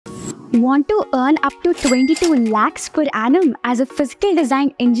Want to earn up to 22 lakhs per annum as a physical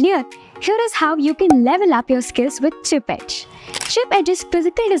design engineer? Here is how you can level up your skills with ChipEdge. ChipEdge's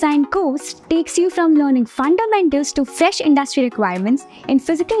physical design course takes you from learning fundamentals to fresh industry requirements in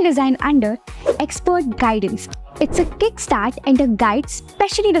physical design under expert guidance. It's a kickstart and a guide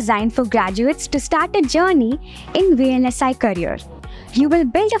specially designed for graduates to start a journey in VLSI career. You will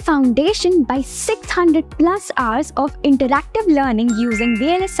build a foundation by 600 plus hours of interactive learning using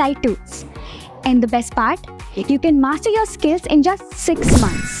VLSI tools. And the best part, you can master your skills in just 6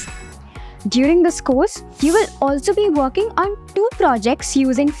 months. During this course, you will also be working on 2 projects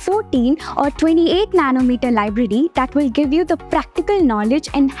using 14 or 28 nanometer library that will give you the practical knowledge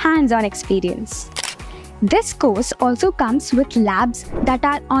and hands-on experience. This course also comes with labs that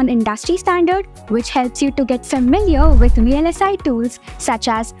are on industry standard, which helps you to get familiar with VLSI tools such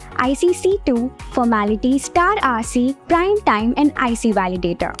as ICC2, Formality, Star RC, Prime Time, and IC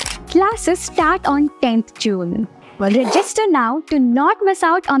Validator. Classes start on 10th June. Register now to not miss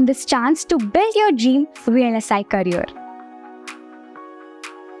out on this chance to build your dream VLSI career.